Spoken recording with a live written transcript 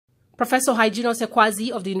Professor Hyginus Ekwuazi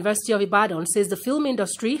of the University of Ibadan says the film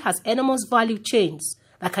industry has enormous value chains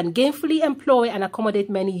that can gainfully employ and accommodate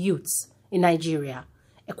many youths in Nigeria.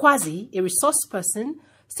 Ekwuazi, a resource person,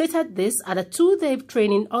 stated this at a two-day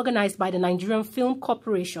training organized by the Nigerian Film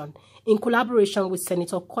Corporation in collaboration with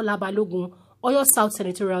Senator Kola Balogun, Oyo South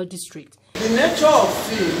Senatorial District. The nature of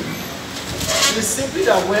film is simply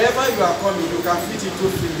that wherever you are coming, you can fit into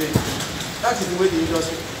filmmaking. That is the way the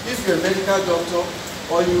industry. If you're a medical doctor,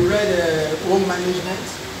 or you read home management,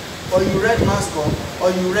 or you read mass comm,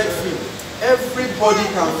 or you read film, everybody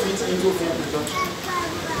can fit into film production.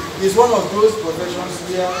 It's one of those professions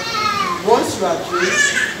where once you are trained,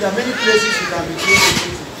 there are many places you can be trained to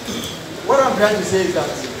fit in. What I'm trying to say is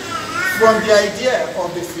that from the idea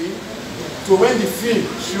of the film to when the film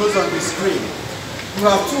shows on the screen, you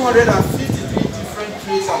have 253 different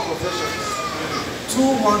trades and professions.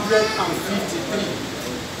 253.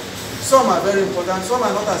 Some are very important, some are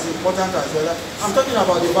not as important as the other. I'm talking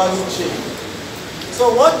about the value chain. So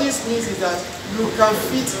what this means is that you can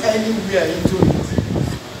fit anywhere into it.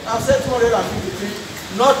 I've said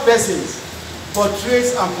 253, not persons, but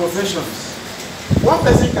trades and professions. One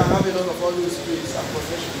person can have a lot of all those trades and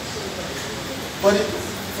professions. But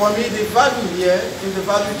for me, the value here in the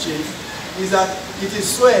value chain is that it is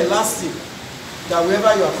so elastic that wherever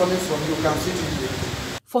you are coming from, you can fit into it.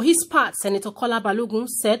 For his part, Senator Kola Balogun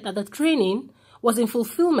said that the training was in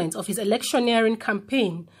fulfillment of his electioneering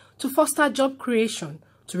campaign to foster job creation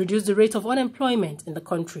to reduce the rate of unemployment in the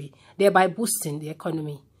country, thereby boosting the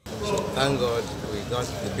economy. So thank God we got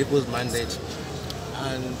the people's mandate,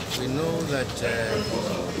 and we know that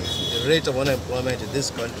the rate of unemployment in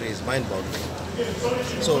this country is mind-boggling.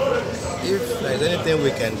 So if there is anything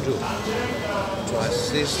we can do to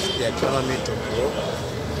assist the economy to grow,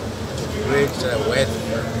 create wealth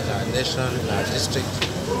in our nation, in our district,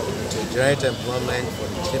 to generate employment for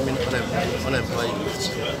the unemployed youths.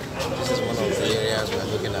 This is one of the areas we are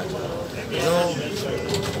looking at. You know,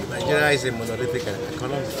 Nigeria is a monolithic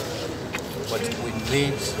economy, but we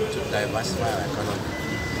need to diversify our economy.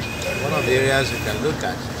 One of the areas you can look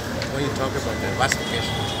at when you talk about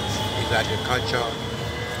diversification is agriculture,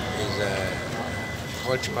 is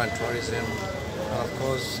culture and tourism, and of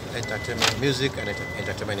course, entertainment, music and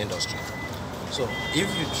entertainment industry. So if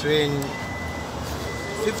you train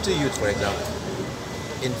 50 youth, for example,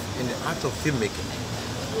 in the art of filmmaking,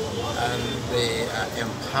 and they are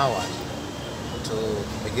empowered to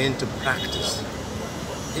begin to practice,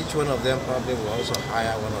 each one of them probably will also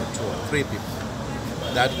hire 1 or 2 or 3 people.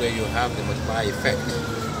 That way you have the multiplier effect.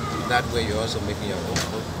 That way you're also making your own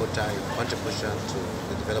quota, your contribution to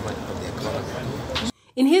the development of the economy.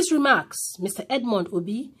 In his remarks, Mr. Edmond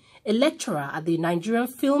Obi, a lecturer at the Nigerian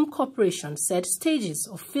Film Corporation, said stages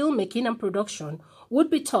of filmmaking and production would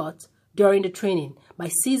be taught during the training by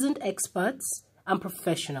seasoned experts and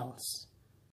professionals.